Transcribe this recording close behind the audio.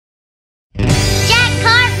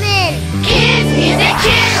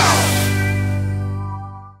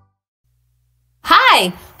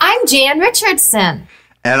I'm Jan Richardson.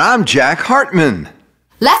 And I'm Jack Hartmann.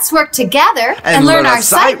 Let's work together and learn our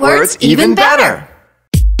sight words even better.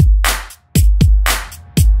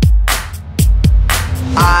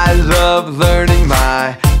 I love learning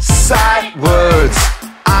my sight words.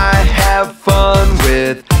 I have fun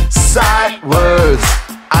with sight words.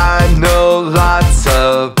 I know lots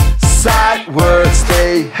of sight words.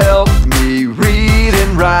 They help me read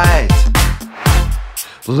and write.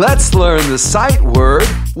 Let's learn the sight word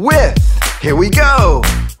with. Here we go.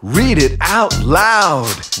 Read it out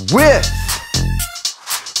loud. With.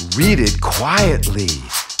 Read it quietly.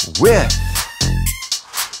 With.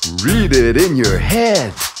 Read it in your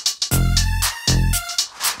head.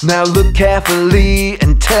 Now look carefully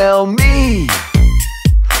and tell me,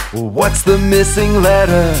 what's the missing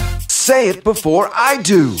letter? Say it before I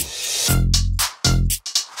do.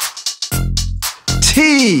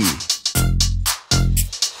 T.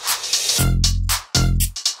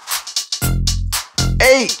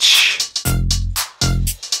 H.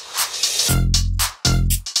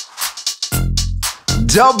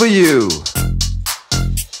 W.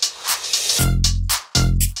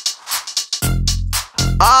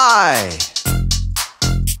 I.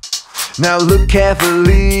 Now look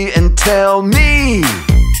carefully and tell me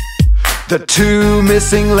the two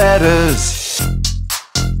missing letters.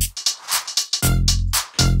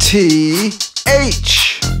 T. H.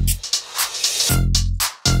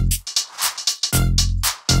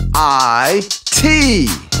 I. T.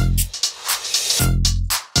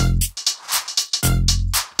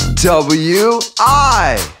 W.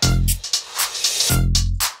 I.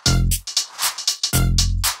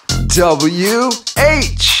 W.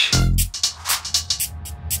 H.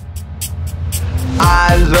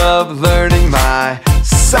 I love learning my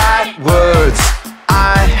sight words.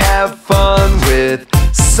 I have fun with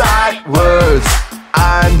sight words.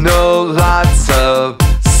 I know lots of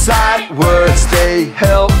sight words. They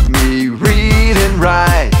help me read and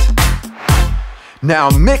write. Now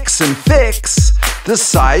mix and fix the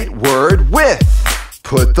sight word with.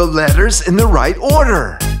 Put the letters in the right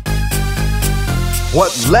order.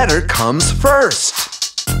 What letter comes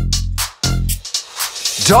first?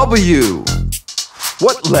 W.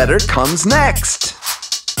 What letter comes next?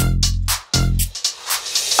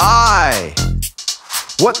 I.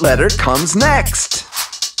 What letter comes next?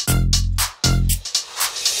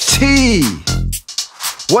 T.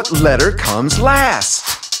 What letter comes last?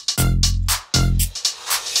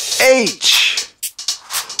 H.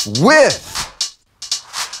 With.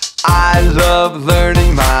 I love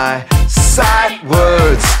learning my sight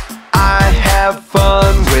words. I have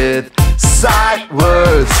fun with sight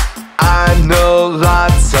words. I know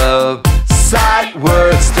lots of sight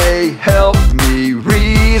words. They help me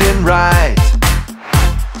read and write.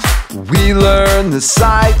 We learn the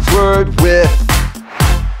sight word with.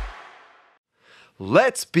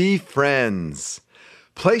 Let's be friends.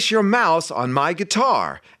 Place your mouse on my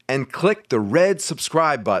guitar and click the red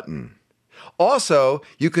subscribe button. Also,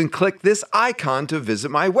 you can click this icon to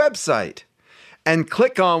visit my website. And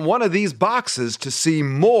click on one of these boxes to see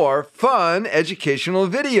more fun educational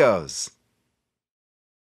videos.